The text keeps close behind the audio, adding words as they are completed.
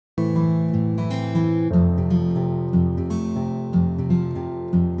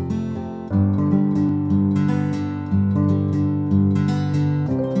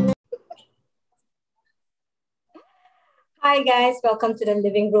Hi guys, welcome to the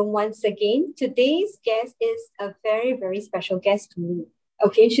living room once again. Today's guest is a very, very special guest to me.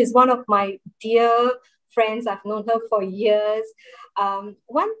 Okay, she's one of my dear friends. I've known her for years.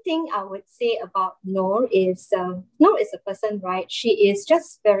 One thing I would say about Noor is a person, right? She is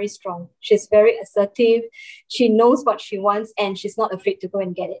just very strong. She's very assertive. She knows what she wants and she's not afraid to go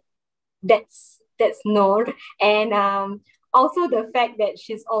and get it. That's Noor. And also the fact that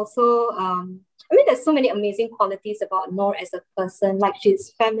she's also there's so many amazing qualities about Noor as a person. Like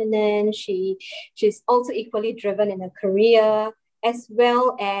she's feminine, she's also equally driven in her career, as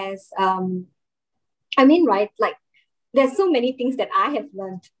well as right, like there's so many things that I have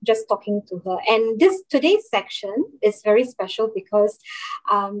learned just talking to her. And this today's section is very special because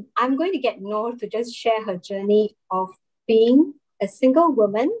I'm going to get Noor to just share her journey of being a single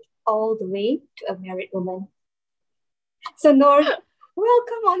woman all the way to a married woman. So Noor,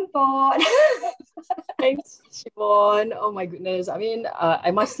 welcome on board. Thanks, Siobhan. Oh my goodness. I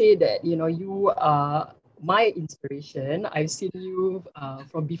must say that, you are my inspiration. I've seen you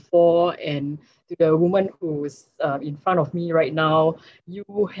from before, and to the woman who's in front of me right now, you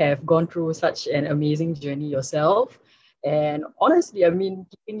have gone through such an amazing journey yourself. And honestly,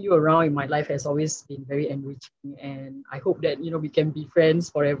 keeping you around in my life has always been very enriching. And I hope that, we can be friends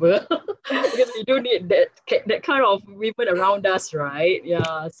forever because we do need that kind of women around us, right?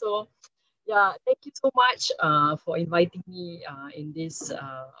 Yeah. So, yeah, thank you so much for inviting me in this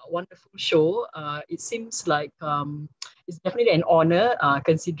wonderful show. It seems like it's definitely an honor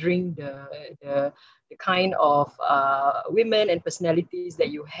considering the kind of women and personalities that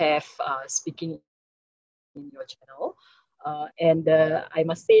you have speaking in your channel. And I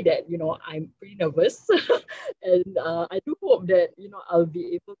must say that, I'm pretty nervous. And I do hope that, I'll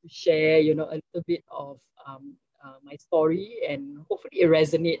be able to share, a little bit of my story, and hopefully it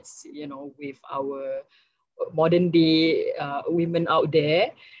resonates, with our modern day women out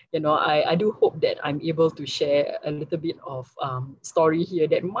there. I do hope that I'm able to share a little bit of story here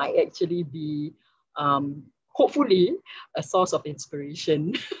that might actually be, hopefully, a source of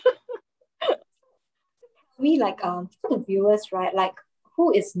inspiration. Me, like for the viewers, right? Like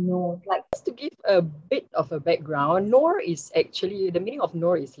who is Noor? Like Just to give a bit of a background, Noor is actually, the meaning of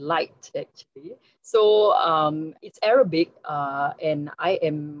Noor is light, actually. So it's Arabic, and I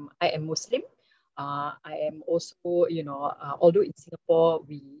am Muslim. I am also, although in Singapore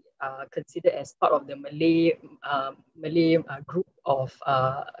we consider as part of the Malay group of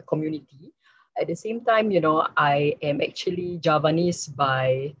community. At the same time, I am actually Javanese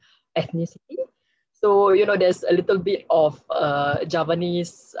by ethnicity. So, there's a little bit of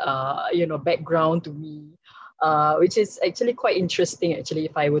Javanese, background to me, which is actually quite interesting, actually,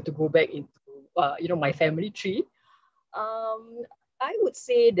 if I were to go back into, my family tree. Um, I would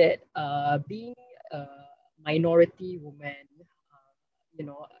say that being a minority woman,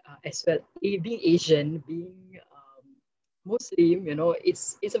 as well, being Asian, being Muslim,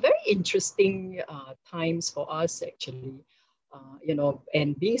 it's a very interesting times for us, actually.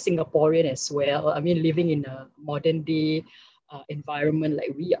 And being Singaporean as well. Living in a modern day environment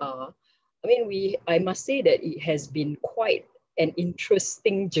like we are. I must say that it has been quite an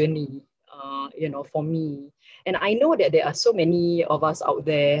interesting journey, for me. And I know that there are so many of us out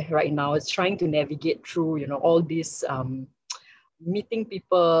there right now is trying to navigate through, all these meeting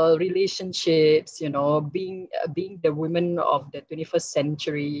people, relationships, being the women of the 21st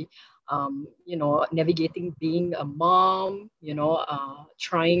century, navigating being a mom,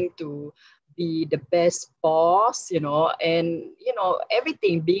 trying to be the best boss, and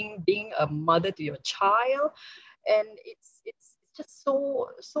everything, being a mother to your child. And it's just so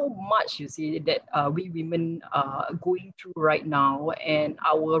much, you see, that we women are going through right now, and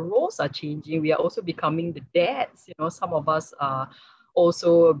our roles are changing. We are also becoming the dads, some of us are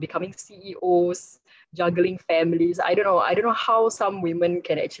also becoming CEOs, juggling families. I don't know how some women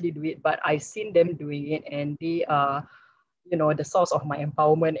can actually do it, but I've seen them doing it, and they are, the source of my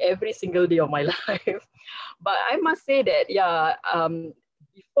empowerment every single day of my life. But I must say that, yeah,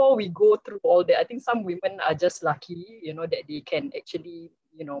 before we go through all that, I think some women are just lucky, that they can actually,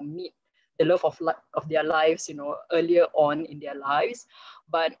 meet the love of their lives, earlier on in their lives.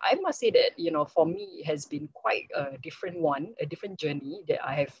 But I must say that, for me, it has been quite a different one, a different journey that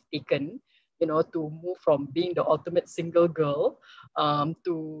I have taken, to move from being the ultimate single girl,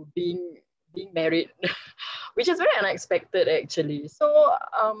 to being married, which is very unexpected, actually. So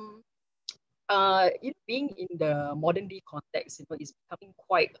being in the modern day context, is becoming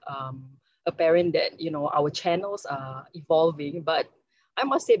quite apparent that, our channels are evolving. But I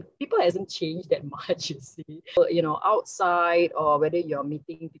must say, people hasn't changed that much, you see. Outside, or whether you're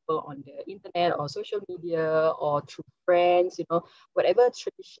meeting people on the internet or social media or through friends, whatever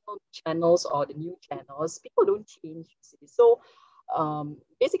traditional channels or the new channels, people don't change, you see. So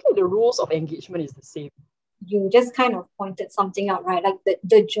basically the rules of engagement is the same. You just kind of pointed something out, right? Like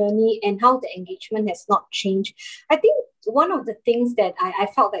the journey and how the engagement has not changed. I think one of the things that I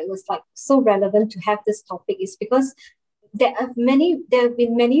felt that was like so relevant to have this topic is because there have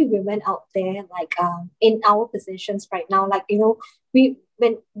been many women out there like in our positions right now, like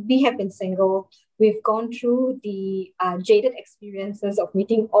when we have been single, we've gone through the jaded experiences of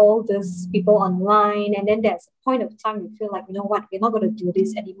meeting all these people online, and then there's a point of time we feel like, you know what, we're not going to do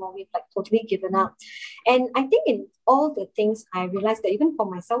this anymore, we've like totally given up. And I think in all the things I realized that even for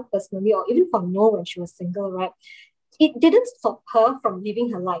myself personally, or even for Noor when she was single, right, it didn't stop her from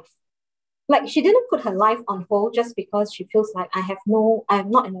living her life. Like she didn't put her life on hold just because she feels like I'm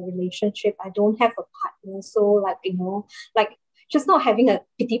not in a relationship, I don't have a partner. So like, like she's not having a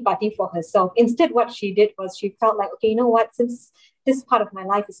pity party for herself. Instead, what she did was she felt like, okay, you know what, since this part of my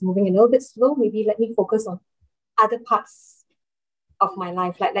life is moving a little bit slow, maybe let me focus on other parts of my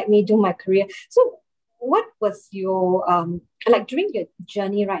life, like let me do my career. So what was your like during your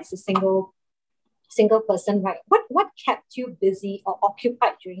journey, right, as a single person, right, what kept you busy or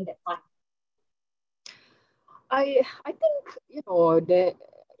occupied during that time? I think that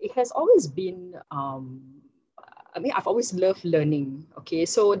it has always been I mean, I've always loved learning. Okay,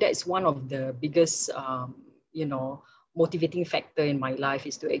 so that's one of the biggest you know motivating factor in my life,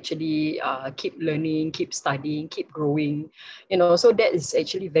 is to actually keep learning, keep studying, keep growing. So that is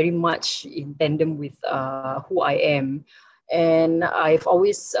actually very much in tandem with who I am. And I've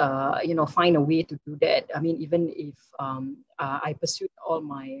always find a way to do that. I mean, even if I pursued all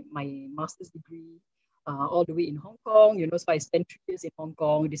my master's degree all the way in Hong Kong, so I spent 3 years in Hong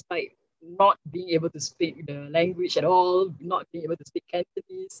Kong, despite not being able to speak the language at all, not being able to speak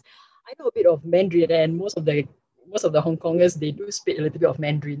Cantonese. I know a bit of Mandarin, and most of the Hong Kongers, they do speak a little bit of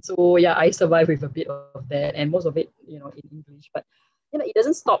Mandarin. So yeah, I survive with a bit of that, and most of it, in English. But it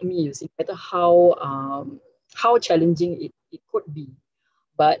doesn't stop me, you see, no matter how challenging it could be.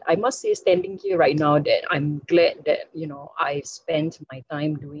 But I must say, standing here right now, that I'm glad that I spent my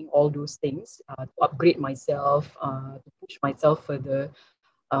time doing all those things to upgrade myself, to push myself further,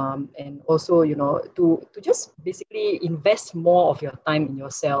 and also to just basically invest more of your time in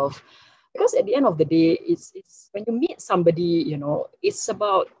yourself. Because at the end of the day, it's when you meet somebody, it's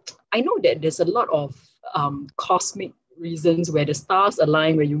about, I know that there's a lot of cosmic reasons where the stars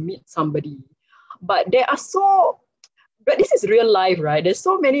align when you meet somebody, but but this is real life, right? There's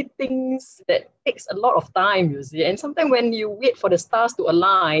so many things that takes a lot of time, you see. And sometimes when you wait for the stars to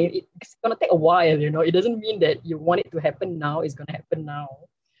align, it's gonna take a while, It doesn't mean that you want it to happen now, it's gonna happen now.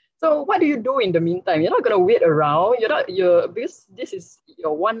 So what do you do in the meantime? You're not gonna wait around. You're because this is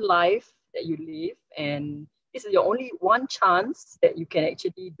your one life that you live, and this is your only one chance that you can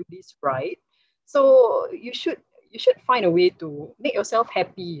actually do this right. So you should find a way to make yourself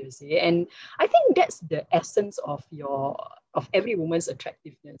happy, you see. And I think that's the essence of every woman's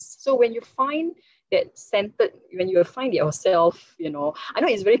attractiveness. So when you find that centered, when you find yourself, I know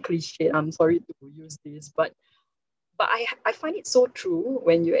it's very cliche, I'm sorry to use this, but I find it so true.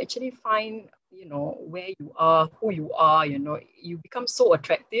 When you actually find, where you are, who you are, you become so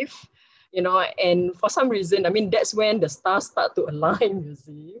attractive, and for some reason, I mean, that's when the stars start to align, you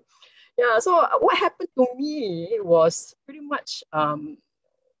see. Yeah, so what happened to me was pretty much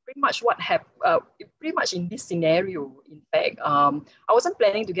what happened, pretty much in this scenario. In fact, I wasn't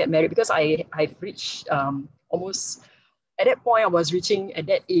planning to get married because I've reached almost, at that point I was reaching at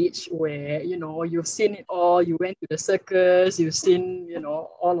that age where you've seen it all. You went to the circus, you've seen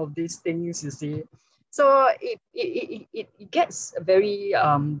all of these things, you see. So it gets very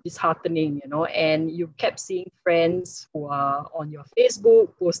disheartening, and you kept seeing friends who are on your Facebook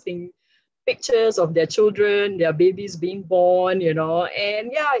posting pictures of their children, their babies being born,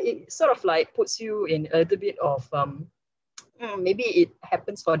 and yeah, it sort of like puts you in a little bit of maybe it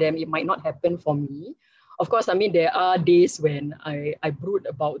happens for them, it might not happen for me. Of course, I mean, there are days when I brood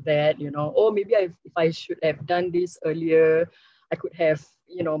about that, oh, maybe if I should have done this earlier, I could have,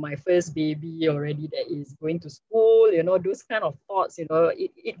 my first baby already that is going to school, those kind of thoughts,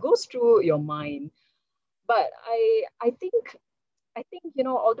 it goes through your mind. But I think,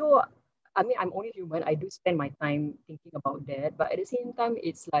 although, I mean, I'm only human, I do spend my time thinking about that. But at the same time,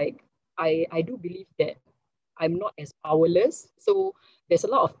 it's like, I do believe that I'm not as powerless. So there's a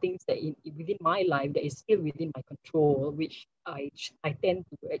lot of things that within my life that is still within my control, which I tend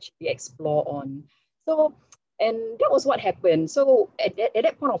to actually explore on. So And that was what happened. So at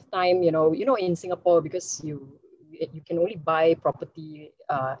that point of time, in Singapore, because you can only buy property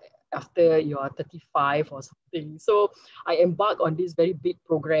after you're 35 or something. So I embarked on this very big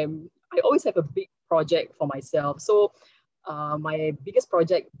program. I always have a big project for myself. So my biggest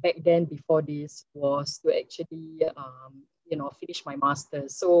project back then before this was to actually finish my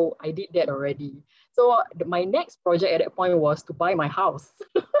master's. So I did that already. So my next project at that point was to buy my house.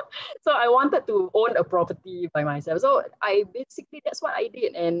 So I wanted to own a property by myself. So that's what I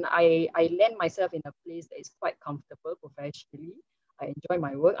did. And I land myself in a place that is quite comfortable professionally. I enjoy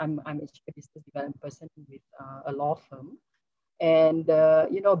my work. I'm actually a business development person with a law firm. And,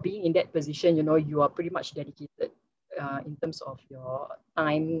 being in that position, you are pretty much dedicated in terms of your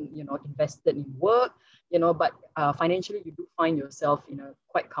time, invested in work, but financially you do find yourself in a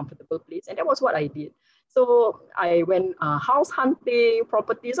quite comfortable place. And that was what I did. So I went house hunting,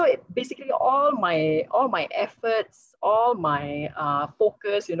 property. So basically all my efforts, all my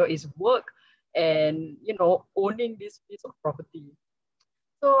focus, is work and, owning this piece of property.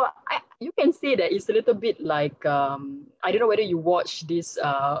 So you can say that it's a little bit like, I don't know whether you watch this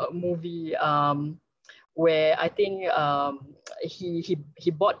movie where I think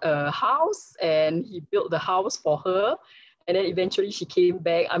he bought a house and he built the house for her. And then eventually she came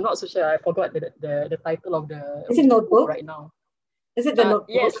back. I'm not so sure. I forgot the title of the Is it Notebook right now. Is it the Notebook?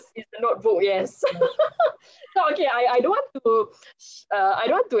 Yes, it's the Notebook. Yes. So okay, I don't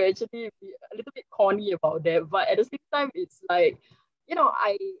want to actually be a little bit corny about that, but at the same time, it's like,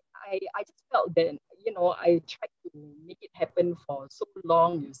 I just felt that, I tried to make it happen for so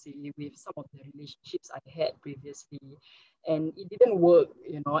long, you see, with some of the relationships I had previously, and it didn't work,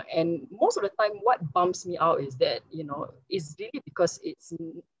 and most of the time what bumps me out is that, it's really because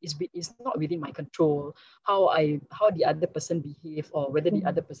it's not within my control how the other person behave, or whether the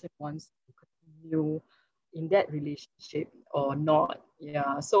other person wants to continue in that relationship or not.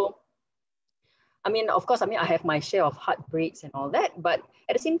 Yeah. So of course, I have my share of heartbreaks and all that, but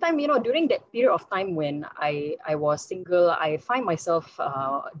at the same time, during that period of time when I was single, I find myself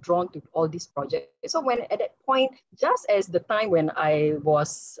drawn to all these projects. So when at that point, just as the time when I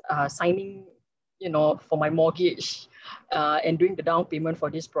was signing, for my mortgage and doing the down payment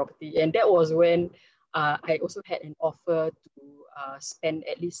for this property, and that was when I also had an offer to spend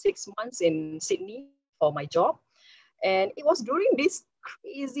at least 6 months in Sydney for my job. And it was during this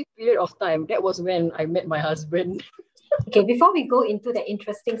crazy period of time, that was when I met my husband. Okay, before we go into the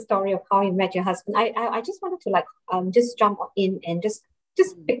interesting story of how you met your husband, I just wanted to just jump in and just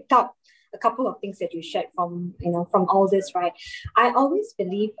picked up a couple of things that you shared from from all this, right? I always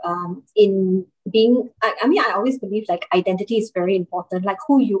believe in being. I always believe like identity is very important, like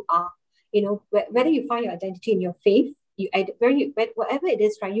who you are. Whether you find your identity in your faith, whatever it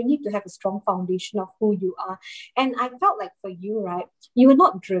is, right, you need to have a strong foundation of who you are. And I felt like for you, right, you were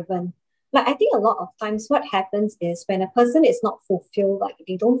not driven. Like I think a lot of times what happens is when a person is not fulfilled, like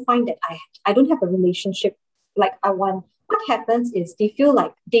they don't find that I don't have a relationship like I want. What happens is they feel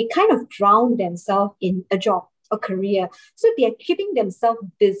like they kind of drown themselves in a job, a career. So they are keeping themselves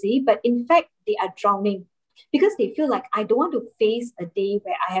busy, but in fact they are drowning because they feel like I don't want to face a day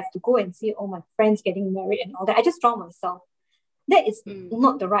where I have to go and see all my friends getting married and all that. I just drown myself. That is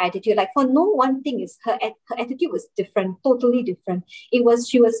not the right attitude. Like for no one thing is her attitude was different, totally different. She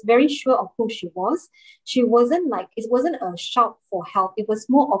was very sure of who she was. She wasn't like, it wasn't a shout for help. It was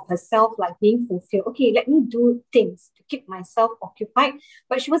more of herself like being fulfilled. Okay, let me do things to keep myself occupied,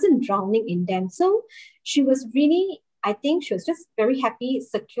 but she wasn't drowning in them. So she was really, I think she was just very happy,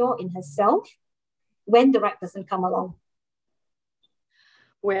 secure in herself when the right person come along.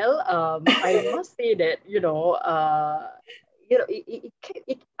 Well, I must say that,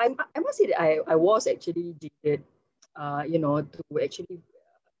 I must say that I was actually jaded, to actually,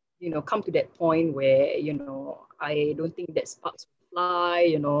 come to that point where, I don't think that sparks will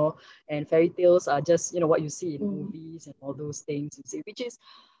fly, and fairy tales are just, what you see in movies and all those things, you see, which is,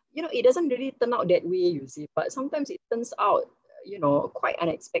 it doesn't really turn out that way, you see, but sometimes it turns out, quite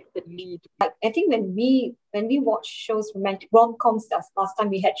unexpectedly. Like I think when we watch shows, romantic rom-coms, last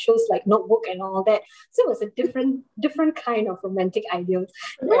time we had shows like Notebook and all that, so it was a different kind of romantic ideals.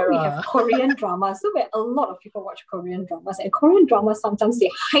 Now we have Korean dramas, so where a lot of people watch Korean dramas, and Korean dramas sometimes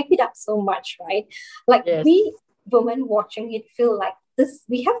they hype it up so much, right? Like Yes. We women watching it feel like this,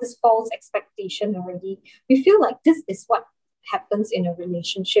 we have this false expectation already. We feel like this is what happens in a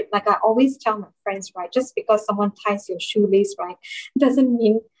relationship. Like I always tell my friends, right, just because someone ties your shoelace, right, doesn't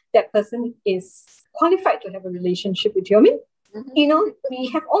mean that person is qualified to have a relationship with you. I mean, You know, we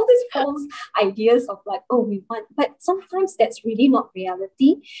have all these false ideas of like, oh, we want, but sometimes that's really not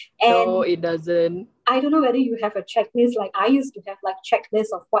reality. No, And it doesn't. I don't know whether you have a checklist. Like I used to have like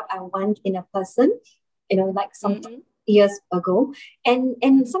checklists of what I want in a person, you know, like some Mm-hmm. years ago. And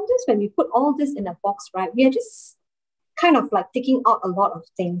Mm-hmm. sometimes when we put all this in a box, right, we are just kind of like taking out a lot of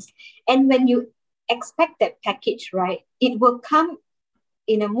things. And when you expect that package, right, it will come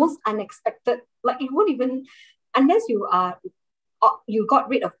in a most unexpected, like it won't even, unless you are you got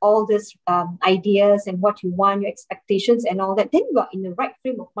rid of all these ideas and what you want, your expectations and all that, then you are in the right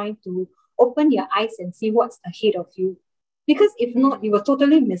frame of mind to open your eyes and see what's ahead of you. Because if not, you will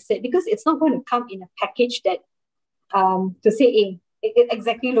totally miss it because it's not going to come in a package that to say, hey, it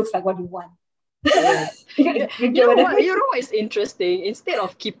exactly looks like what you want. Yes. you, Yeah, you get what I mean? you know what is interesting? Instead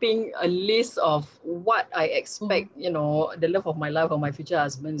of keeping a list of what I Mm. expect, the love of my life or my future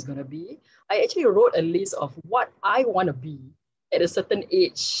husband is gonna be, I actually wrote a list of what I want to be at a certain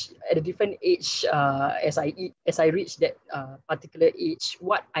age, at a different age, as I reach that particular age,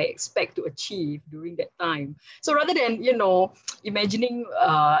 what I expect to achieve during that time. So rather than imagining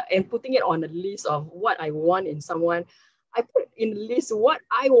and putting it on a list of what I want in someone, I put in a list what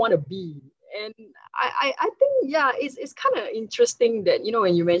I want to be. And I think, yeah, it's kind of interesting that,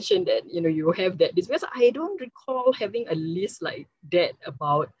 when you mentioned that, you have that list, because I don't recall having a list like that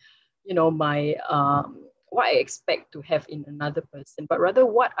about, my, what I expect to have in another person, but rather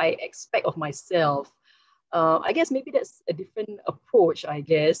what I expect of myself. I guess maybe that's a different approach, I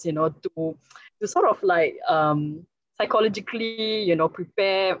guess, to sort of like psychologically,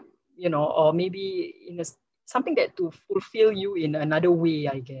 prepare, or maybe something that to fulfill you in another way,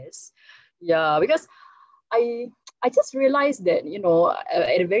 I guess. Yeah, because I I just realized that,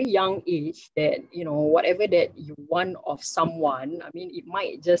 at a very young age that, whatever that you want of someone, I mean, it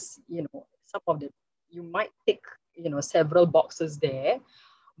might just, some of the, you might tick, several boxes there,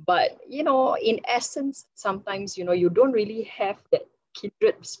 but, in essence, sometimes, you don't really have that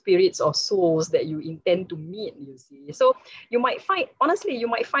kindred spirits or souls that you intend to meet, you see. So you might find, honestly, you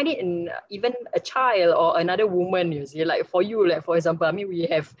might find it in even a child or another woman, you see. Like for you, like for example, I mean, we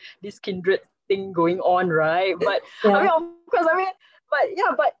have this kindred thing going on, right? But I mean, Yeah, of course, I mean, but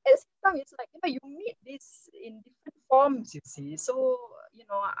yeah, but at the same time, it's like, you meet this in different forms, you see. So,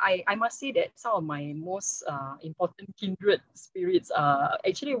 I must say that some of my most important kindred spirits are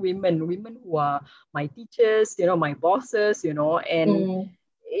actually women who are my teachers, my bosses, and mm,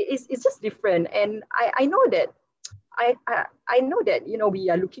 it's just different. And I know that I know that we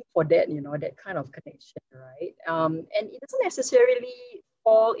are looking for that, that kind of connection, right? And it doesn't necessarily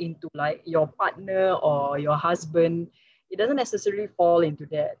fall into like your partner or your husband. It doesn't necessarily fall into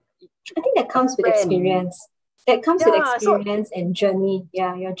that. It could I think be that a comes with friend. experience. That comes with Yeah, so experience and journey.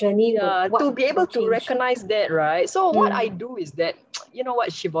 Yeah, your journey would yeah, what to be will able to change. recognize that, right? So what I Mm, do is that, you know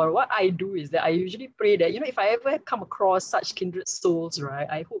what, Shivor, what I do is that I usually pray that, if I ever come across such kindred souls, right,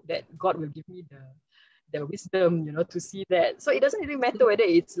 I hope that God will give me the wisdom, to see that. So it doesn't really matter whether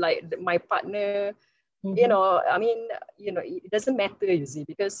it's like my partner, mm-hmm. I mean, it doesn't matter, you see,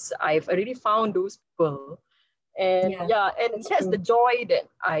 because I've already found those people. And Yeah, yeah, and that's that's the true. joy that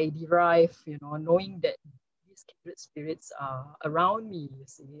I derive, knowing that these kindred spirits are around me, you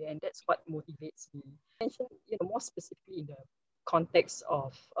see, and that's what motivates me. I mentioned, more specifically in the context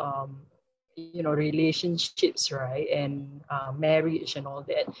of, relationships, right, and marriage and all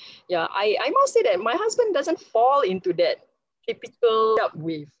that. Yeah, I must say that my husband doesn't fall into that typical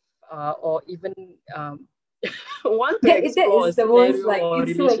with, or even want to That explore a is the most scenario like or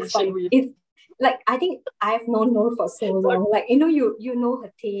it's so relationship exciting. with. It's like I think I've known her for so long. Like you know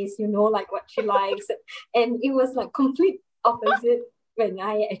her taste, you know like what she likes, and it was like complete opposite when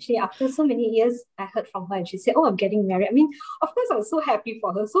I actually after so many years I heard from her and she said, "Oh, I'm getting married." I mean, of course I was so happy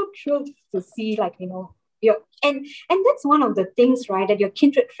for her, so thrilled to see like your and that's one of the things right that your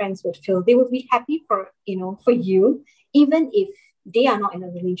kindred friends would feel. They would be happy for for you even if they are not in a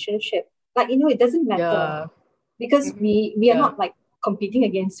relationship. Like it doesn't matter Yeah. because Mhm. we are Yeah. not like competing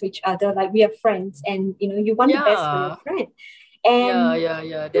against each other, like we are friends and you want the best for your Yeah. friend. Yeah. And Yeah.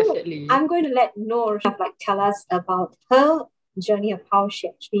 Yeah. so Definitely. I'm going to let Noor have like tell us about her journey of how she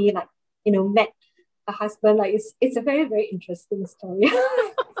actually like met her husband. Like it's a very very interesting story.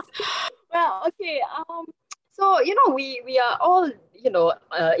 Well, okay. So we are all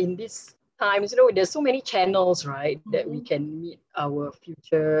in these times. There's so many channels, right, that we Mhm. can meet our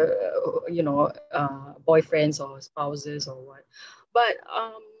future, boyfriends or spouses or what. But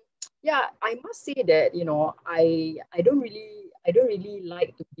yeah, I must say that I don't really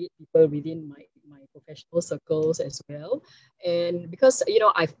like to meet people within my professional circles as well, and because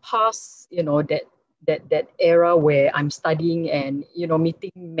I've passed that that era where I'm studying and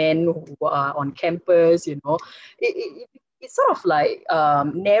meeting men who are on campus, it sort of like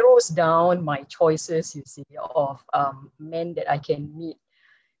narrows down my choices, you see, of men that I can meet.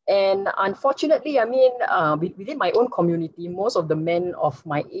 And unfortunately, I mean, within my own community, most of the men of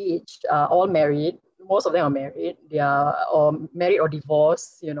my age are all married. Most of them are married. They are or married or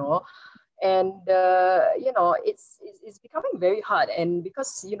divorced. And it's becoming very hard. And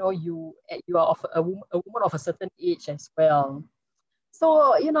because you are of a woman of a certain age as well.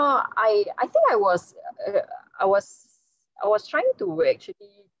 So I think I was I was trying to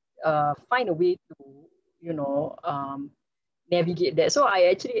actually find a way to you know um, navigate that. So I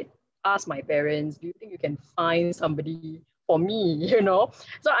actually asked my parents, do you think you can find somebody for me?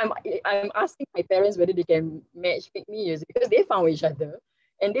 So I'm asking my parents whether they can match make me, because they found each other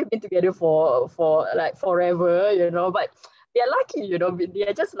and they've been together for like forever. But they're lucky, they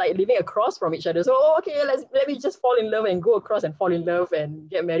are just like living across from each other. So okay, let me just fall in love and go across and fall in love and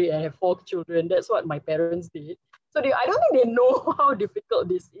get married and have 4 children. That's what my parents did. So I don't think they know how difficult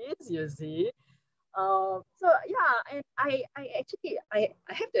this is, you see. So yeah, and I actually I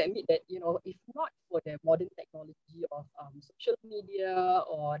have to admit that if not for the modern technology of social media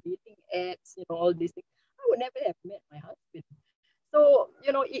or dating apps, all these things, I would never have met my husband. So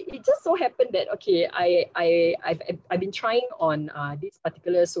it just so happened that okay, I've been trying on this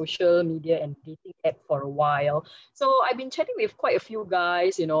particular social media and dating app for a while. So I've been chatting with quite a few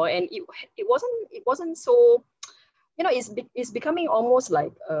guys, and it wasn't so it's becoming almost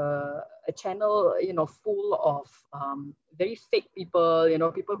like a channel, full of very fake people,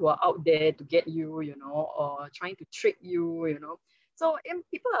 people who are out there to get you, or trying to trick you, So and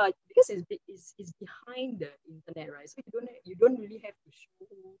people are, because it's behind the internet, right? So you don't really have to show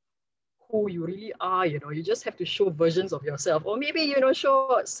who you really are, you just have to show versions of yourself, or maybe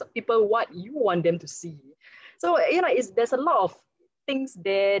show people what you want them to see. So there's a lot of things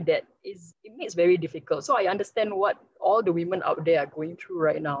there that it makes very difficult. So I understand what all the women out there are going through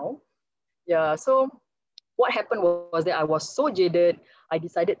right now. Yeah. So what happened was that I was so jaded, I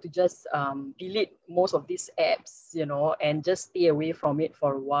decided to just delete most of these apps, and just stay away from it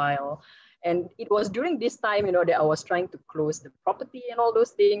for a while. And it was during this time, that I was trying to close the property and all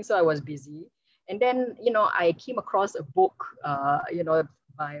those things. So I was busy. And then, I came across a book,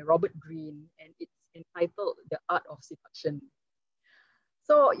 by Robert Greene, and it's entitled The Art of Seduction.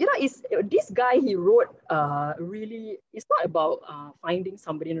 So, it's this guy, he wrote really, it's not about finding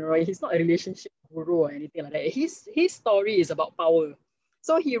somebody, right? He's not a relationship guru or anything like that. His story is about power.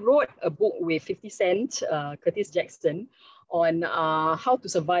 So he wrote a book with 50 Cent, Curtis Jackson, on how to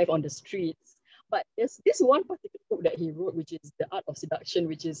survive on the streets. But there's this one particular book that he wrote, which is The Art of Seduction,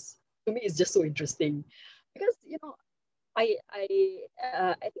 which is, to me, is just so interesting. Because, I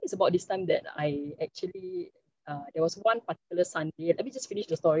think it's about this time that I actually there was one particular Sunday. Let me just finish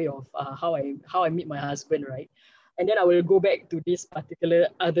the story of how I meet my husband, right? And then I will go back to this particular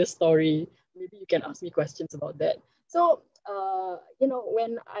other story. Maybe you can ask me questions about that. So,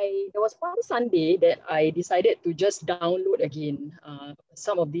 when there was one Sunday that I decided to just download again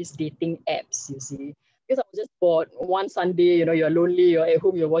some of these dating apps, you see, because I was just bored. One Sunday, you're lonely, you're at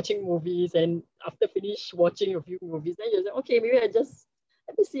home, you're watching movies, and after finish watching a few movies, then you're like, okay, maybe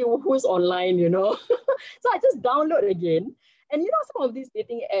let me see who's online, So I just download again. And some of these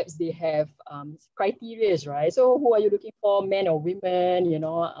dating apps, they have criteria, right? So who are you looking for, men or women?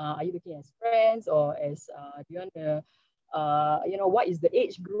 Are you looking as friends or as, do you want to, what is the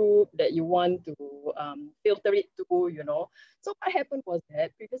age group that you want to filter it to, So what happened was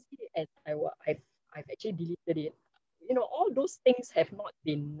that previously, as I've actually deleted it. All those things have not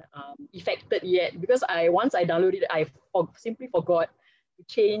been effected yet, because once I downloaded it, simply forgot to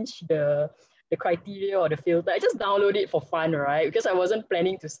change the criteria or the filter. I just downloaded it for fun, right? Because I wasn't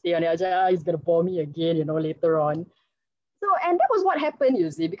planning to stay on it. I just, he's gonna bore me again, later on. So, and that was what happened, you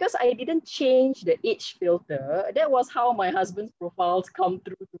see, because I didn't change the age filter. That was how my husband's profiles come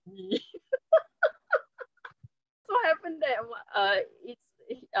through to me. So happened that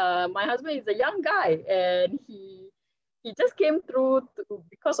my husband is a young guy, and he just came through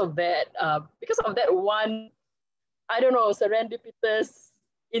because of that one, I don't know, serendipitous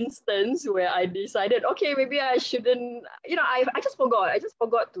instance where I decided, okay, maybe I shouldn't, I just forgot. I just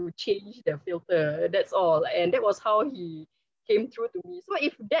forgot to change the filter. That's all. And that was how he came through to me. So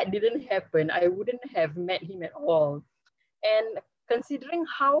if that didn't happen, I wouldn't have met him at all. And considering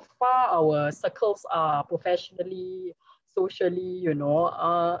how far our circles are professionally, socially,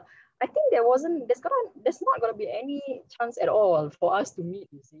 I think there's not gonna be any chance at all for us to meet,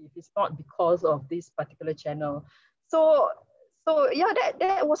 you see, if it's not because of this particular channel. So So yeah,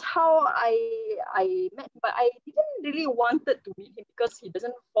 that was how I met him. But I didn't really wanted to meet him because he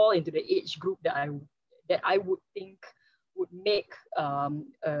doesn't fall into the age group that I would think would make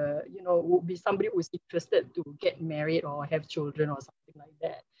would be somebody who's interested to get married or have children or something like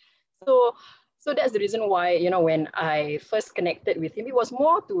that. So so that's the reason why, when I first connected with him, it was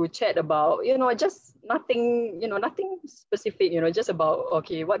more to chat about, just nothing, nothing specific, just about,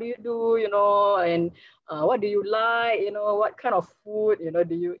 okay, what do you do, and what do you like, what kind of food,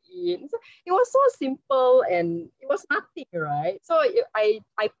 do you eat? So it was so simple and it was nothing, right? So I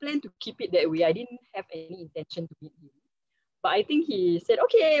planned to keep it that way. I didn't have any intention to meet him. But I think he said,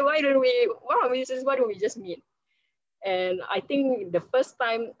 okay, why don't we just meet? And I think the first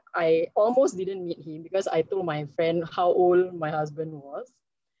time I almost didn't meet him because I told my friend how old my husband was.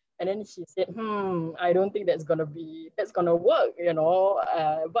 And then she said, I don't think that's gonna work,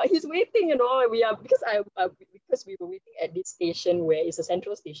 but he's waiting, because we were waiting at this station where it's a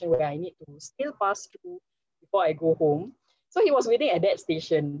central station where I need to still pass through before I go home. So he was waiting at that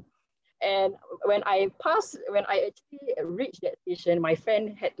station. And when I actually reached that station, my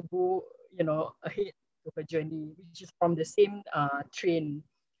friend had to go, ahead of her journey, which is from the same train.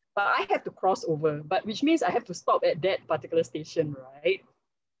 But I have to cross over, but which means I have to stop at that particular station, right?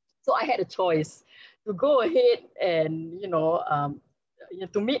 So I had a choice to go ahead and,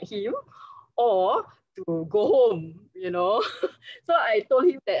 to meet him or to go home, So I told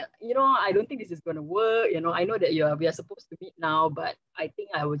him that, I don't think this is going to work. I know that we are supposed to meet now, but I think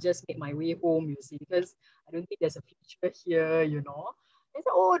I will just make my way home, you see, because I don't think there's a future here, I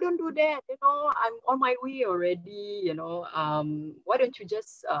said, oh, don't do that. I'm on my way already, why don't you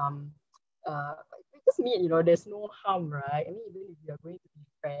uh, just meet, there's no harm, right? I mean, even if you are going to be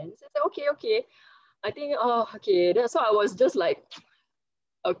friends. I said, okay. I think, oh, okay. So I was just like,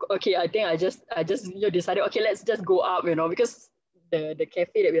 okay, I think I just decided, okay, let's just go up, because the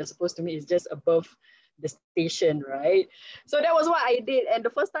cafe that we are supposed to meet is just above the station, right? So that was what I did. And the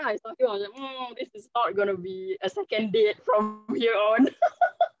first time I saw him, I was like, this is not gonna be a second date from here on.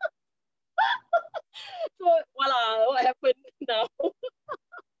 So voila, what happened now?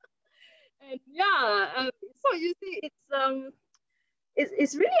 And yeah, so you see,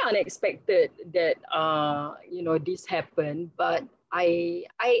 it's really unexpected that this happened, but I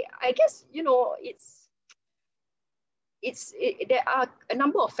guess there are a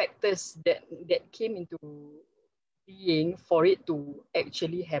number of factors that came into being for it to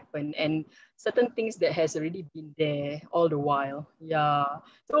actually happen, and certain things that has already been there all the while. Yeah.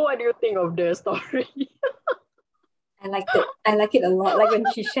 So what do you think of the story? I liked it. I like it a lot. Like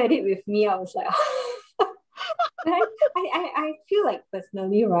when she shared it with me, I was like, right? I feel like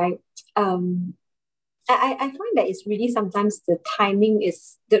personally, right? Um, I find that it's really sometimes the timing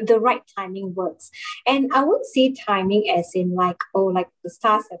is the right timing works. And I won't say timing as in like, oh, like the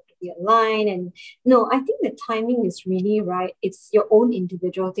stars have to be aligned. And no, I think the timing is really right. It's your own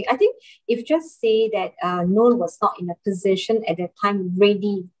individual thing. I think if just say that Noor was not in a position at that time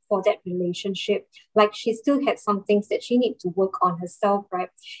ready for that relationship, like she still had some things that she need to work on herself, right?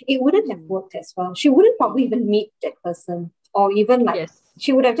 It wouldn't have worked as well. She wouldn't probably even meet that person or even like Yes.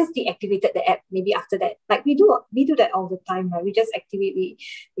 she would have just deactivated the app maybe after that. Like we do that all the time, right? We just activate,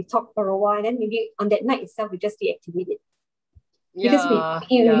 we talk for a while, and then maybe on that night itself we just deactivate it because Yeah.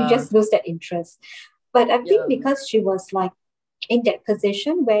 we Yeah. just lose that interest. But I think Yeah. because she was like in that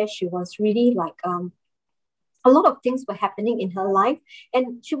position where she was really like a lot of things were happening in her life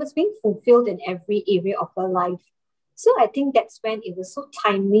and she was being fulfilled in every area of her life. So I think that's when it was so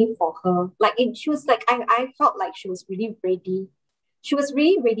timely for her. Like she was like I felt like she was really ready. She was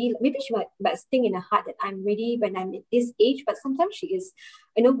really ready. Maybe she might think in her heart that I'm ready when I'm at this age, but sometimes she is.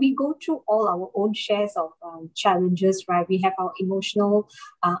 We go through all our own shares of challenges, right? We have our emotional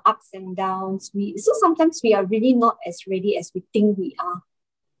ups and downs. So sometimes we are really not as ready as we think we are.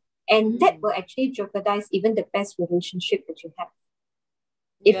 And that will actually jeopardize even the best relationship that you have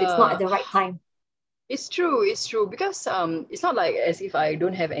if it's not at Yeah. the right time. It's true because it's not like as if I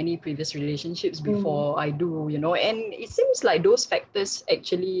don't have any previous relationships Mm. before I do, and it seems like those factors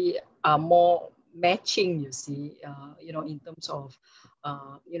actually are more matching, you see, in terms of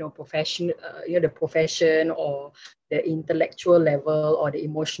profession, the profession or the intellectual level or the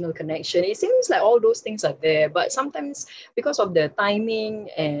emotional connection. It seems like all those things are there, but sometimes because of the timing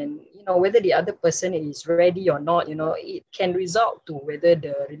and whether the other person is ready or not, it can result to whether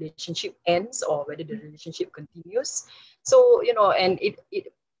the relationship ends or whether the relationship continues. So and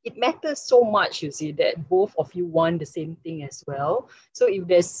it matters so much, you see, that both of you want the same thing as well. So if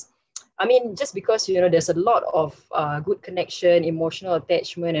there's just because there's a lot of good connection, emotional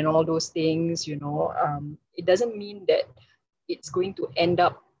attachment, and all those things, it doesn't mean that it's going to end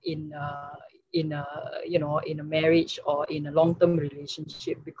up in a in a marriage or in a long-term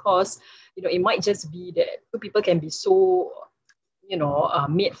relationship, because it might just be that two people can be so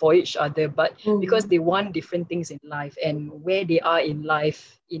made for each other, but because they want different things in life, and where they are in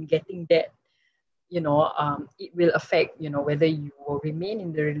life in getting that, it will affect whether you will remain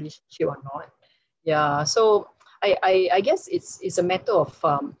in the relationship or not. Yeah, so I guess it's a matter of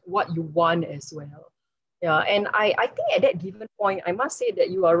what you want as well. Yeah, and I think at that given point, I must say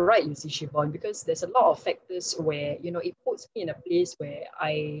that you are right, you see, Shivon, because there's a lot of factors where, it puts me in a place where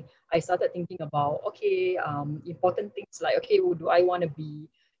I started thinking about, okay, important things like, okay, do I want to be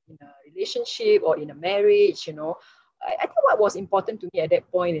in a relationship or in a marriage, I think what was important to me at that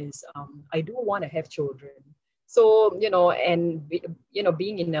point is I do want to have children. So,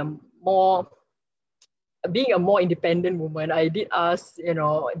 being in a more being a more independent woman, I did ask,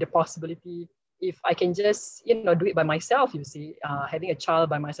 the possibility if I can just, do it by myself, you see, having a child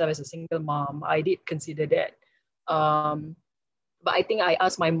by myself as a single mom, I did consider that. But I think I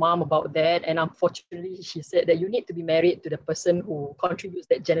asked my mom about that, and unfortunately, she said that you need to be married to the person who contributes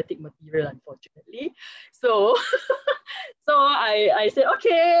that genetic material, unfortunately. So, so I said,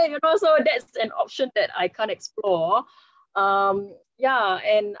 okay, so that's an option that I can't explore. Yeah,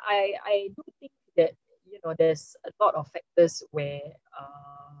 and I do think that, there's a lot of factors where,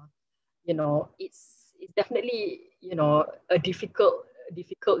 it's definitely, a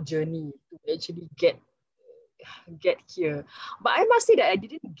difficult journey to actually get here. But I must say that I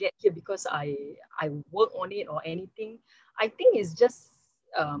didn't get here because I work on it or anything. I think it's just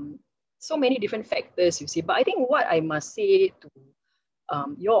so many different factors, you see. But I think what I must say to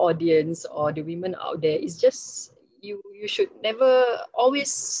your audience or the women out there is just you should never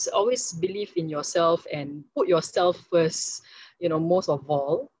always believe in yourself and put yourself first, most of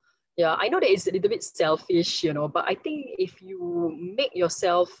all. Yeah, I know that it's a little bit selfish, but I think if you make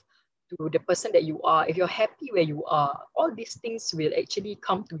yourself to the person that you are, if you're happy where you are, all these things will actually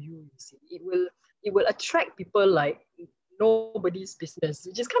come to you, you see. It will attract people like nobody's business,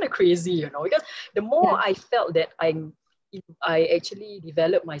 which is kind of crazy, because the more I felt that I actually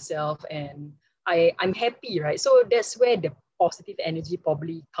develop myself and I'm happy, right? So that's where the positive energy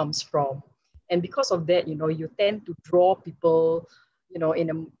probably comes from. And because of that, you tend to draw people, in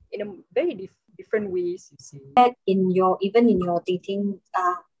a very different ways, you see. That in your even in your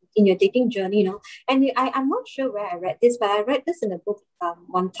dating journey, and I'm not sure where I read this, but I read this in a book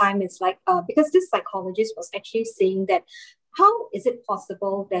one time. It's like because this psychologist was actually saying that how is it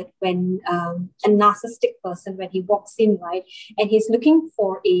possible that when a narcissistic person, when he walks in, right, and he's looking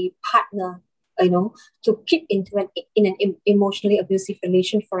for a partner, to keep into an emotionally abusive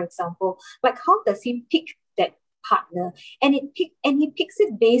relation, for example, like how does he pick that partner? And he picks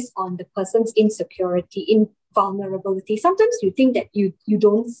it based on the person's insecurity, in vulnerability. Sometimes you think that you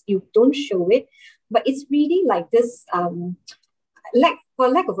don't show it, but it's really like this like, for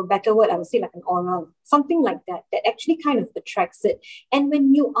lack of a better word, I would say like an aura, something like that, that actually kind of attracts it. And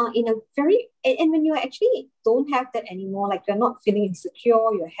when you are in a and when you actually don't have that anymore, like you're not feeling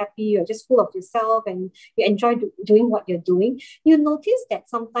insecure, you're happy, you're just full of yourself, and you enjoy doing what you're doing, you notice that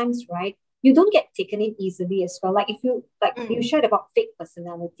sometimes, right, you don't get taken in easily as well. Like if you, like you shared about fake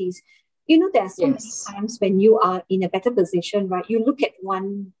personalities, there are so many times when you are in a better position, right? You look at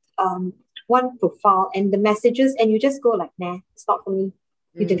one profile and the messages, and you just go like, nah, it's not for me.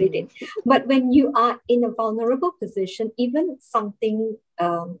 You delete it. But when you are in a vulnerable position, even something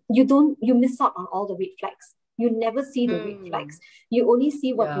you miss out on all the red flags. You never see the red flags. You only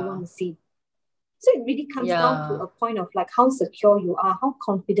see what you want to see. So it really comes down to a point of like how secure you are, how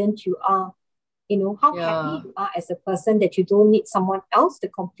confident you are, how happy you are as a person, that you don't need someone else to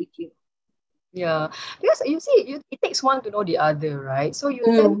complete you. Yeah, because you see, it takes one to know the other, right? So you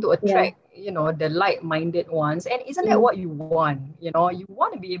tend to attract, the like-minded ones. And isn't that what you want? You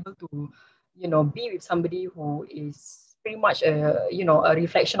want to be able to, be with somebody who is pretty much a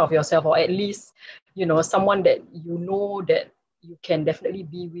reflection of yourself, or at least, someone that that you can definitely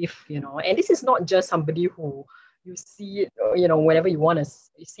be with, And this is not just somebody who you see, whenever you want to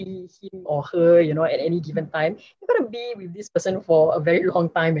see him or her, at any given time. You're going to be with this person for a very long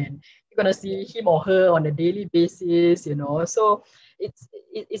time, and you're going to see him or her on a daily basis, So it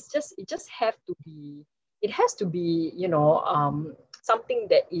just have to be, it has to be, something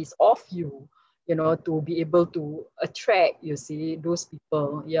that is of you, to be able to attract, you see, those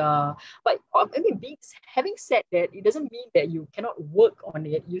people. Yeah. But I mean, having said that, it doesn't mean that you cannot work on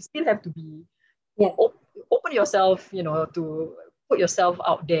it. You still have to be open yourself, to put yourself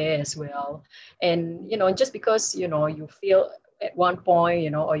out there as well. And, just because, you feel at one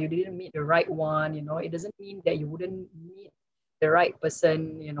point, or you didn't meet the right one, it doesn't mean that you wouldn't meet the right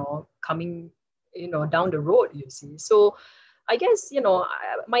person, coming, down the road, you see. So I guess,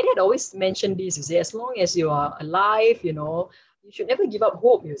 my dad always mentioned this, you see, as long as you are alive, you should never give up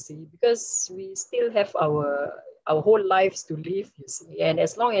hope, you see, because we still have our whole lives to live, you see. And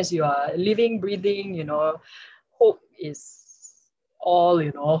as long as you are living, breathing, hope is all,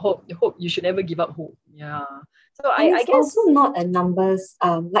 hope, you should never give up hope. Yeah. So And I it's also guess, not a numbers,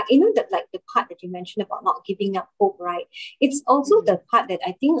 like that, like the part that you mentioned about not giving up hope, right? It's also the part that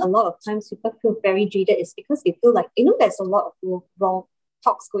I think a lot of times people feel very jaded is because they feel like, there's a lot of wrong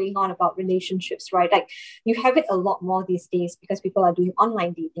talks going on about relationships, right? Like you have it a lot more these days because people are doing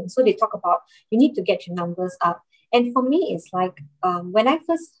online dating. So they talk about you need to get your numbers up. And for me, it's like when I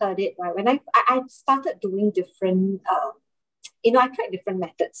first heard it, right, when I started doing different, I tried different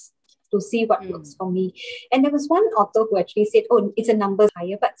methods to see what works for me. And there was one author who actually said, oh, it's a numbers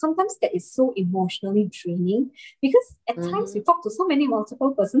higher, but sometimes that is so emotionally draining because at times you talk to so many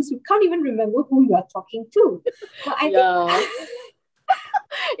multiple persons, you can't even remember who you are talking to. But I yeah, think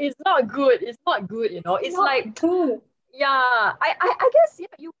it's not good. It's not good, It's not like, good. yeah, I guess,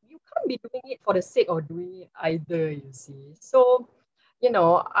 you can't be doing it for the sake of doing it either, you see. So,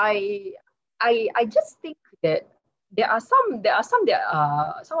 I just think that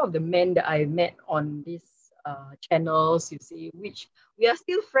some of the men that I met on these channels, you see, which we are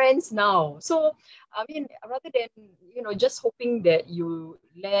still friends now. So I mean, rather than just hoping that you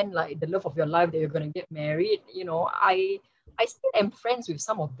land like the love of your life, that you're gonna get married, I still am friends with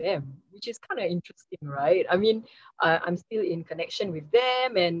some of them, which is kind of interesting, right? I mean, I'm still in connection with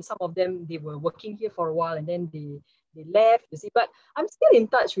them, and some of them, they were working here for a while and then they left, you see, but I'm still in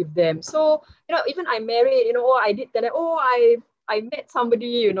touch with them. So, even I married, I did tell them, oh, I met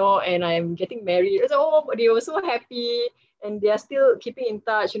somebody, and I'm getting married. So, oh, they were so happy, and they are still keeping in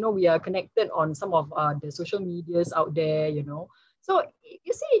touch. We are connected on some of the social medias out there, So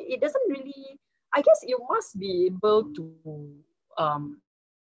you see, it doesn't really, I guess you must be able to go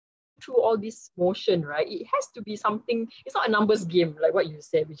through all this motion, right? It has to be something, it's not a numbers game, like what you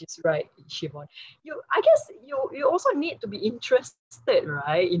said, which is right, Siobhan. I guess you also need to be interested,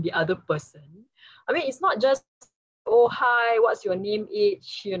 right, in the other person. I mean, it's not just, oh, hi, what's your name,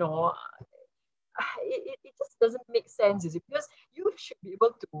 age, it just doesn't make sense, is it? Because you should be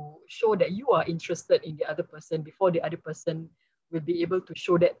able to show that you are interested in the other person before the other person will be able to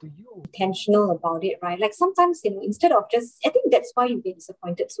show that to you. Intentional about it, right? Like sometimes, instead of just, I think that's why you get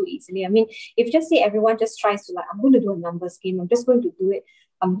disappointed so easily. I mean, if just say everyone just tries to like, I'm going to do a numbers game, I'm just going to do it,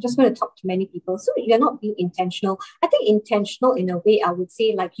 I'm just going to talk to many people. So you're not being intentional. I think intentional in a way, I would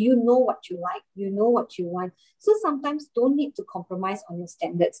say, like, you know what you like, you know what you want. So sometimes don't need to compromise on your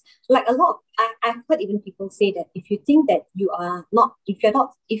standards. Like a lot of, I've heard even people say that if you think that you are not,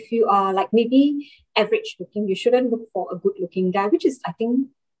 if you are like maybe average looking, you shouldn't look for a good looking guy, which is, I think,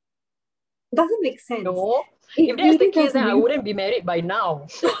 doesn't make sense. No, It if that's the really case, then doesn't I make wouldn't be married by now.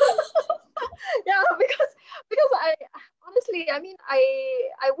 Yeah, because I honestly, I mean,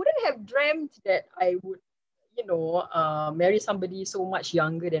 I wouldn't have dreamt that I would, marry somebody so much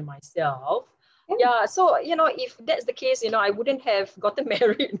younger than myself. yeah. Yeah, so if that's the case, I wouldn't have gotten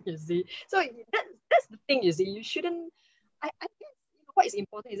married. You see, so that's the thing. You see, you shouldn't. I guess what is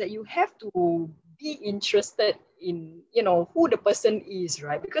important is that you have to be interested in who the person is,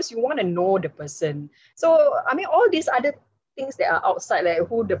 right? Because you want to know the person. So I mean, all these other things that are outside, like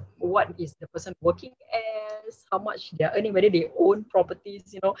what is the person working as, how much they're earning, whether they own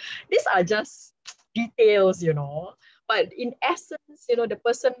properties, these are just details, but in essence, the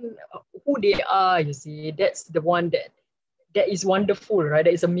person, who they are, you see, that's the one that is wonderful, right?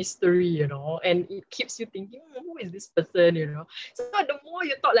 That is a mystery, and it keeps you thinking, who is this person, So the more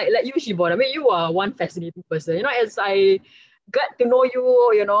you talk, like you, Shibon, I mean, you are one fascinating person, as I got to know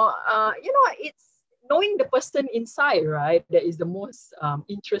you, it's knowing the person inside, right? That is the most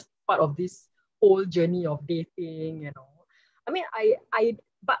interesting part of this whole journey of dating, I mean,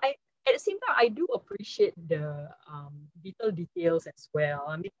 but at the same time, I do appreciate the little details as well.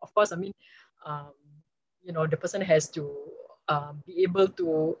 I mean, of course, I mean, um, the person has to be able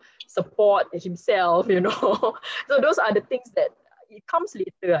to support himself, So those are the things that it comes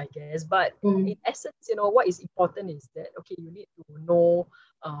later, I guess. But in essence, what is important is that, okay, you need to know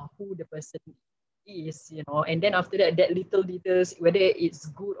who the person is, and then after that, that little details, whether it's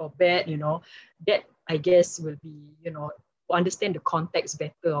good or bad, that I guess will be, to understand the context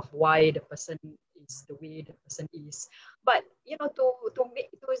better of why the person is the way the person is. But to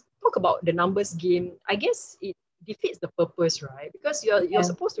talk about the numbers game, I guess it defeats the purpose, right? Because you're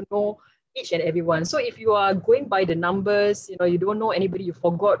supposed to know each and everyone. So if you are going by the numbers, you don't know anybody, you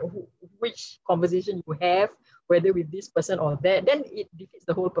forgot which conversation you have whether with this person or that, then it defeats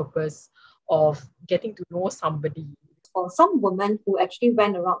the whole purpose of getting to know somebody. For some women who actually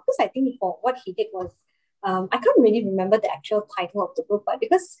went around, because I think for what he did was, I can't really remember the actual title of the book, but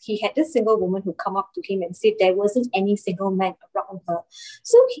because he had this single woman who come up to him and said there wasn't any single man around her.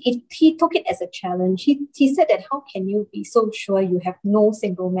 So he took it as a challenge. He said that how can you be so sure you have no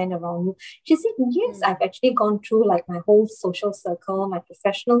single man around you? She said, yes, I've actually gone through like my whole social circle, my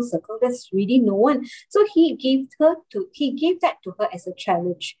professional circle. There's really no one. So he gave that to her as a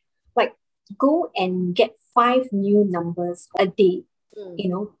challenge. Like, go and get 5 new numbers a day.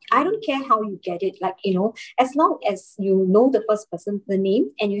 I don't care how you get it, like, as long as you know the first person, the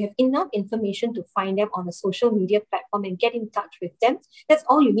name, and you have enough information to find them on a social media platform and get in touch with them. That's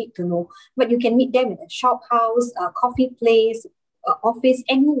all you need to know. But you can meet them in a shop house, a coffee place, office,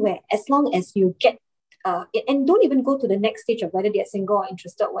 anywhere, as long as you get and don't even go to the next stage of whether they're single or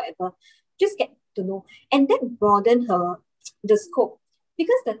interested or whatever. Just get to know. And that broadened the scope.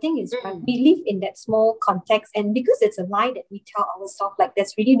 Because the thing is, right, we live in that small context, and because it's a lie that we tell ourselves, like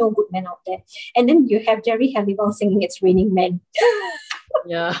there's really no good men out there. And then you have Jerry Halliwell singing "It's Raining Men."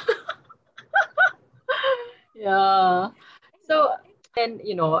 Yeah. Yeah. So, and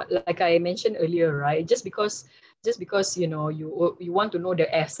like I mentioned earlier, right? Just because you want to know the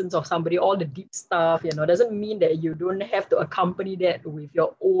essence of somebody, all the deep stuff, doesn't mean that you don't have to accompany that with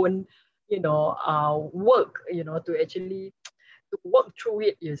your own, work, to actually to work through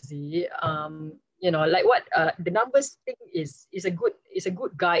it, you see. Like what the numbers thing is a good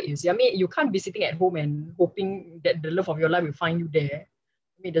guide, you see. I mean, you can't be sitting at home and hoping that the love of your life will find you there.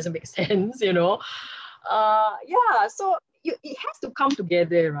 I mean, it doesn't make sense, so it has to come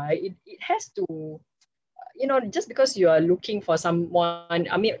together, right? It has to, just because you are looking for someone,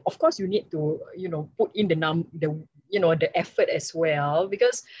 I mean, of course you need to, put in the effort as well,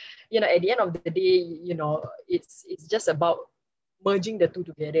 because, at the end of the day, it's just about merging the two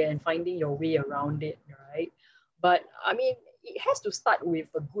together and finding your way around it, right? But I mean, it has to start with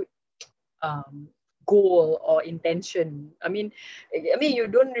a good goal or intention. I mean, you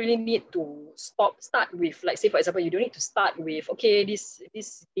don't really need to start with, like, say for example, you don't need to start with, okay, this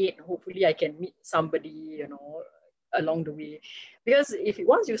date, hopefully I can meet somebody, along the way. Because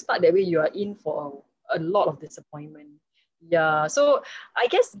once you start that way, you are in for a lot of disappointment. Yeah, so I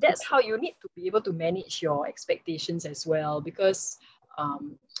guess that's how you need to be able to manage your expectations as well, because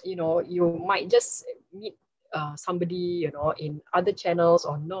you might just meet somebody, in other channels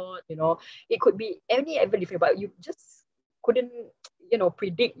or not, it could be any different, but you just couldn't,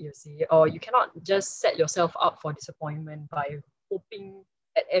 predict, you see, or you cannot just set yourself up for disappointment by hoping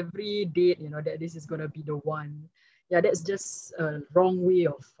at every date, that this is going to be the one. Yeah, that's just a wrong way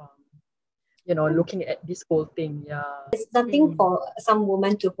of looking at this whole thing. Yeah, it's nothing for some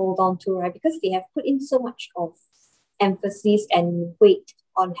women to hold on to, right? Because they have put in so much of emphasis and weight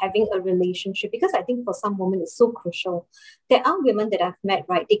on having a relationship. Because I think for some women it's so crucial. There are women that I've met,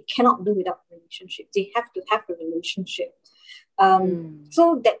 right? They cannot do without a relationship. They have to have a relationship.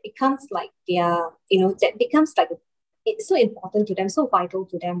 So that becomes like it's so important to them, so vital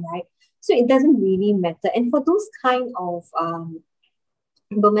to them, right? So it doesn't really matter. And for those kind of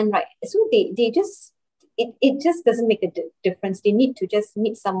women, right? So they just it just doesn't make a difference. They need to just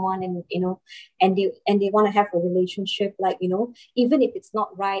meet someone, and and they want to have a relationship, like, even if it's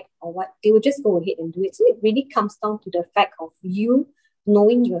not right or what, they will just go ahead and do it. So it really comes down to the fact of you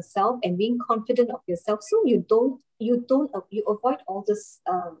knowing yourself and being confident of yourself, so you avoid all this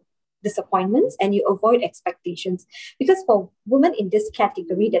disappointments, and you avoid expectations. Because for women in this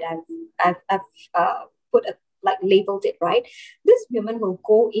category that I've put like labeled it, right? This woman will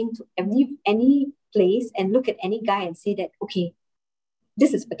go into any place and look at any guy and say that, okay,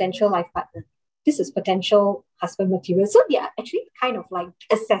 this is potential life partner, this is potential husband material. So they are actually kind of like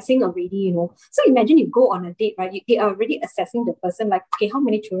assessing already, So imagine you go on a date, right? They are already assessing the person, like, okay, how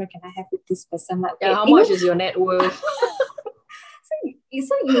many children can I have with this person? Like, okay, how much is your net worth?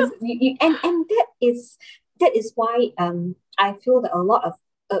 And that is why I feel that a lot of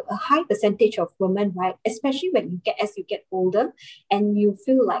a high percentage of women, right, especially as you get older, and you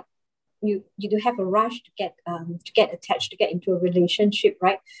feel like you do have a rush to get attached, to get into a relationship,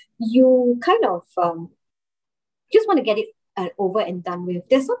 right? You kind of just want to get it over and done with.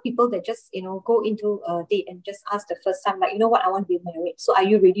 There's some people that just go into a date and just ask the first time, like, what, I want to be married, so are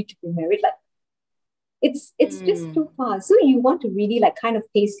you ready to be married? Like, it's just too fast. So you want to really like kind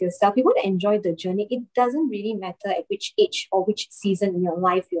of pace yourself. You want to enjoy the journey. It doesn't really matter at which age or which season in your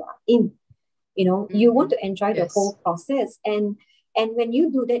life you are in. You want to enjoy the whole process. And when you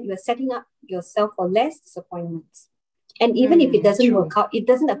do that, you are setting up yourself for less disappointments. And even if it doesn't True. work out, it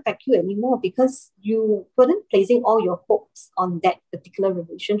doesn't affect you anymore because you weren't placing all your hopes on that particular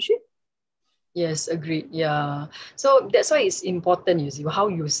relationship. Yes, agreed. Yeah. So that's why it's important, you see, how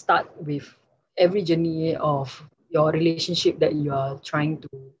you start with every journey of your relationship that you are trying to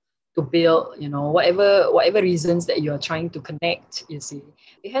build, whatever reasons that you are trying to connect, you see.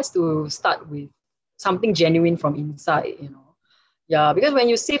 It has to start with something genuine from inside. Yeah, because when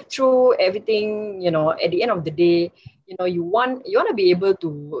you sift through everything, at the end of the day, you want to be able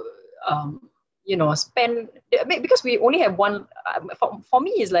to um, spend, because we only have one. For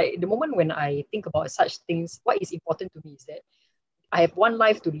me, is like the moment when I think about such things, what is important to me is that I have one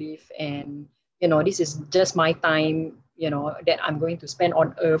life to live, and this is just my time, that I'm going to spend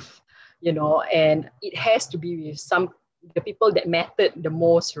on earth, and it has to be with the people that mattered the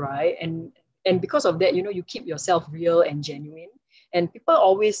most, right? And because of that, you keep yourself real and genuine, and people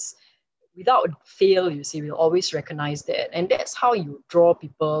always, without fail, you see, will always recognize that, and that's how you draw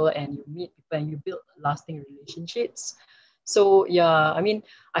people and you meet people and you build lasting relationships. So yeah, I mean,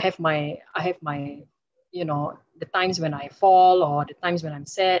 I have my the times when I fall, or the times when I'm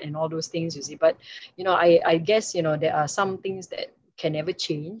sad, and all those things, you see. But I guess there are some things that can never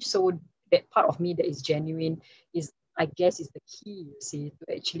change. So that part of me that is genuine is, I guess, is the key, you see,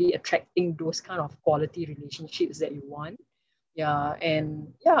 to actually attracting those kind of quality relationships that you want. Yeah,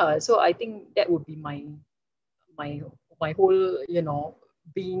 and yeah, so I think that would be my my whole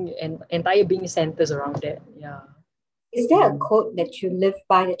being, and entire being centers around that. Yeah. Is there a quote that you live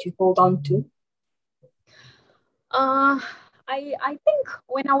by that you hold on to? Uh, I think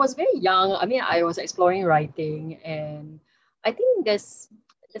when I was very young, I mean, I was exploring writing, and I think there's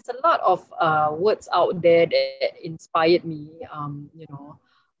a lot of words out there that inspired me.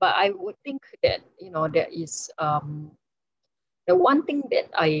 But I would think that there is the one thing that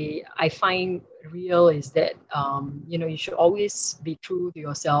I find real is that you should always be true to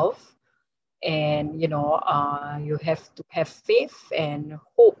yourself, and you have to have faith and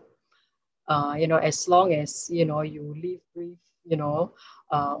hope, as long as you live, breathe,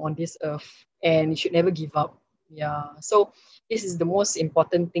 on this earth, and you should never give up. Yeah. So this is the most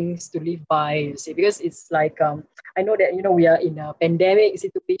important things to live by, you see, because it's like I know that we are in a pandemic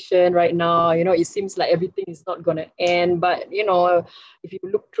situation right now. It seems like everything is not gonna end, but if you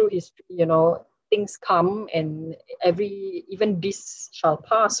look through history, things come, and even this shall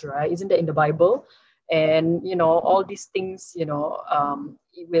pass, right? Isn't that in the Bible? And all these things, it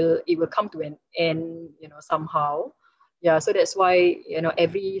will come to an end, somehow. Yeah, so that's why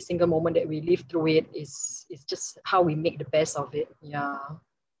every single moment that we live through it is just how we make the best of it. Yeah.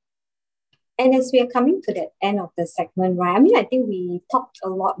 And as we are coming to the end of the segment, right? I mean, I think we talked a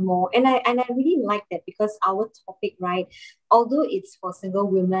lot more, and I really like that because our topic, right, although it's for single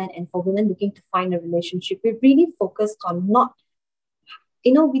women and for women looking to find a relationship, we really focused on not,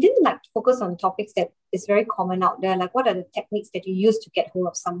 we didn't like focus on topics that is very common out there. Like, what are the techniques that you use to get hold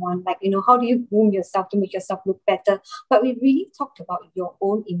of someone? Like, how do you groom yourself to make yourself look better? But we really talked about your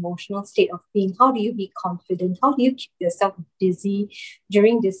own emotional state of being. How do you be confident? How do you keep yourself busy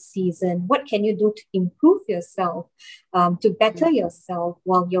during this season? What can you do to improve yourself, to better yourself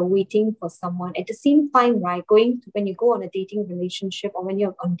while you're waiting for someone? At the same time, right, when you go on a dating relationship or when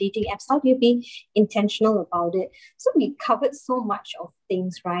you're on dating apps, how do you be intentional about it? So we covered so much of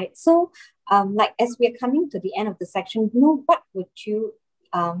things, right? So like as we are coming to the end of the section, what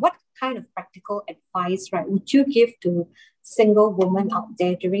kind of practical advice, right, would you give to single women out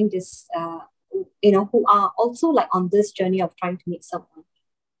there during this, who are also like on this journey of trying to meet someone?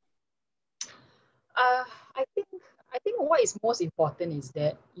 Uh, I think I think what is most important is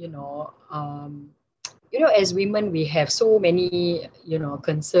that as women, we have so many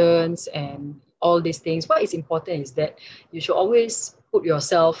concerns and all these things. What is important is that you should always put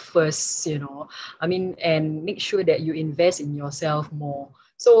yourself first. I mean, and make sure that you invest in yourself more.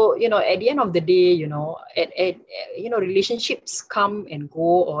 So at the end of the day, relationships come and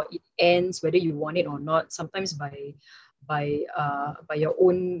go, or it ends whether you want it or not. Sometimes by your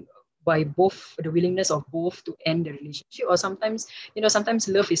own, by both, the willingness of both to end the relationship, or sometimes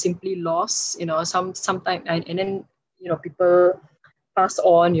love is simply lost, sometimes, and then people pass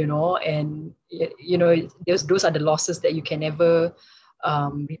on, and those are the losses that you can never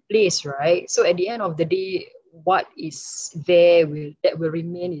replace, right? So at the end of the day, what is there that will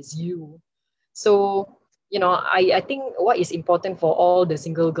remain is you. So I think what is important for all the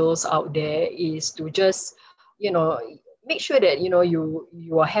single girls out there is to just you know make sure that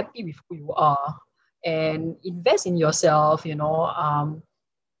you are happy with who you are, and invest in yourself. It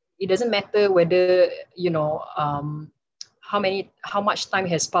doesn't matter whether how much time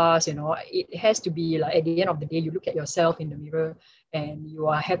has passed, it has to be like at the end of the day, you look at yourself in the mirror and you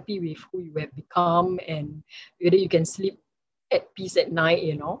are happy with who you have become, and whether you can sleep at peace at night,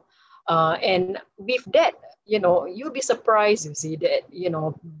 and with that, you'll be surprised, you see, that,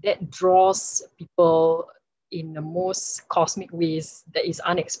 that draws people in the most cosmic ways that is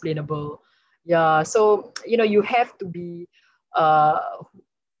unexplainable. Yeah. So, you have to be uh,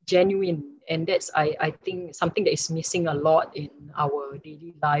 genuine. And that's, I think, something that is missing a lot in our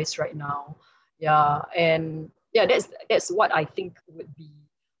daily lives right now. Yeah. And yeah, that's what I think would be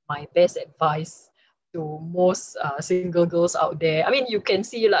my best advice to most single girls out there. I mean, you can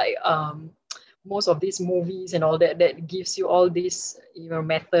see like most of these movies and all that gives you all these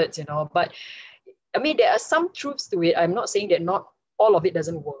methods, but I mean, there are some truths to it. I'm not saying that not all of it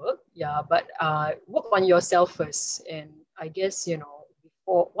doesn't work. Yeah, but work on yourself first. And I guess,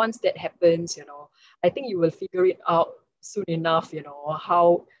 before once that happens, I think you will figure it out soon enough,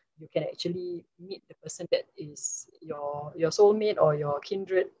 how you can actually meet the person that is your soulmate or your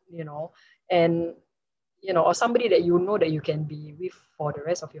kindred, and or somebody that that you can be with for the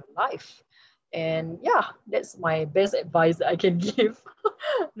rest of your life. And yeah, that's my best advice that I can give.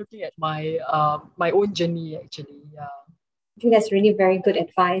 Looking at my own journey, actually. Yeah. I think that's really very good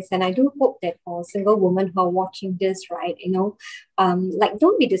advice. And I do hope that for single women who are watching this, right, like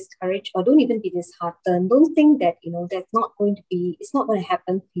don't be discouraged or don't even be disheartened. Don't think that, that's not going to be, it's not going to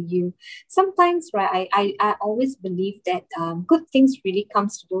happen for you. Sometimes, right, I always believe that good things really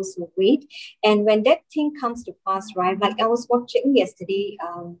comes to those who wait. And when that thing comes to pass, right, like I was watching yesterday,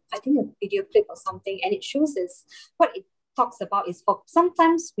 I think a video clip or something, and it shows us what it talks about is for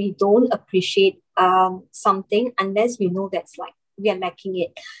sometimes we don't appreciate something unless we know that's like we are lacking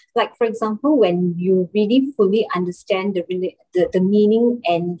it. Like for example, when you really fully understand the meaning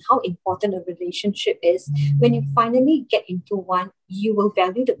and how important a relationship is, when you finally get into one, you will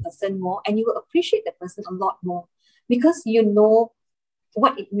value the person more and you will appreciate the person a lot more because you know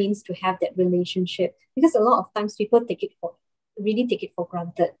what it means to have that relationship. Because a lot of times people really take it for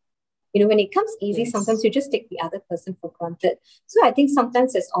granted. When it comes easy, sometimes Yes. you just take the other person for granted. So I think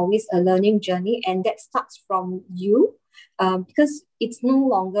sometimes there's always a learning journey, and that starts from you, because it's no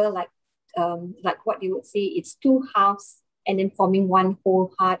longer like what you would say, it's two halves and then forming one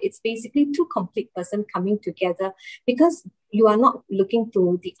whole heart. It's basically two complete person coming together because you are not looking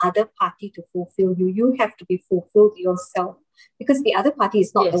to the other party to fulfill you. You have to be fulfilled yourself because the other party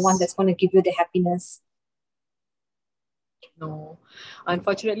is not the one Yes. that's going to give you the happiness. No.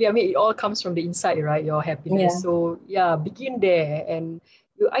 Unfortunately, I mean, it all comes from the inside, right? Your happiness. Yeah. So yeah, begin there, and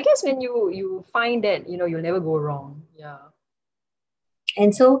I guess when you find that, you'll never go wrong. Yeah.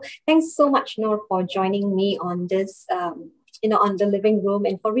 And so, thanks so much, Nur, for joining me on this, on the living room,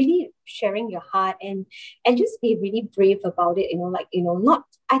 and for really sharing your heart and just be really brave about it. Not.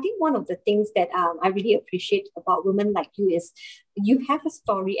 I think one of the things that I really appreciate about women like you is you have a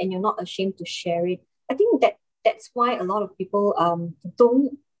story and you're not ashamed to share it. I think that's why a lot of people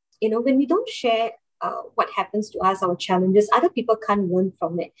don't. When we don't share what happens to us, our challenges, other people can't learn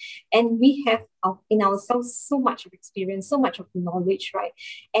from it. And we have in ourselves so much of experience, so much of knowledge, right?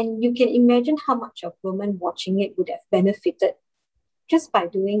 And you can imagine how much of women watching it would have benefited just by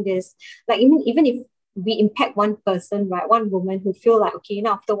doing this. Like even if we impact one person, right? One woman who feel like, okay,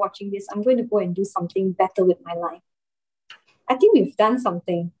 after watching this, I'm going to go and do something better with my life. I think we've done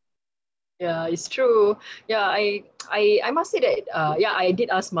something. Yeah, it's true. Yeah, I must say that yeah, I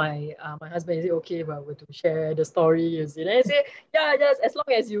did ask my husband, is it okay if I were to share the story? You see, and I say, yeah, just as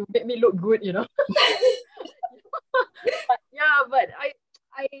long as you make me look good. But yeah, but I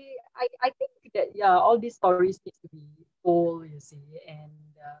I think that yeah, all these stories need to be told, you see, and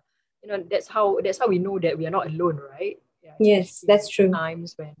that's how we know that we are not alone, right? Yeah, Yes, especially in that's these true.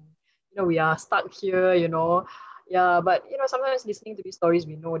 times when we are stuck here, yeah, but sometimes listening to these stories,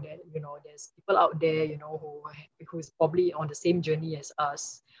 we know that there's people out there, who's probably on the same journey as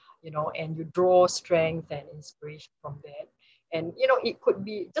us, and you draw strength and inspiration from that. And it could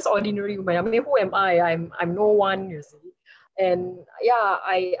be just ordinary woman. I mean, who am I? I'm no one, you see. And yeah,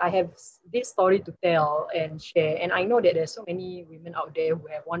 I have this story to tell and share. And I know that there's so many women out there who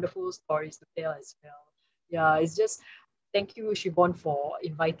have wonderful stories to tell as well. Yeah, it's just thank you, Shibon, for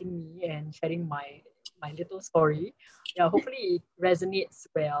inviting me and sharing my little story. Yeah, hopefully it resonates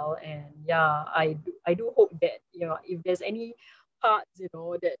well. And yeah, I do hope that if there's any parts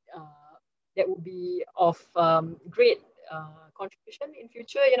that that would be of great contribution in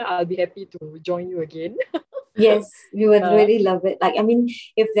future, I'll be happy to join you again. Yes, we would Yeah, really love it. Like, I mean,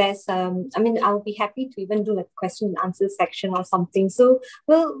 if there's I'll be happy to even do like question and answer section or something. So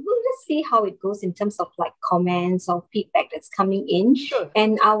we'll just see how it goes in terms of like comments or feedback that's coming in. sure,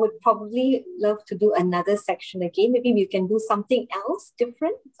 And I would probably love to do another section again. Maybe we can do something else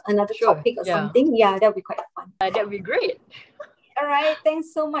different, another sure. topic or Yeah, something. Yeah, that'll be quite fun. that'd be great. All right.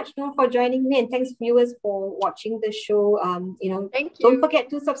 Thanks so much, Noor, for joining me, and thanks viewers for watching the show. Thank Don't you. forget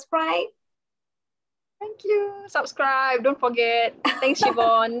to subscribe. Thank you. Subscribe. Don't forget. Thanks,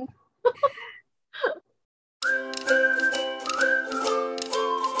 Siobhan.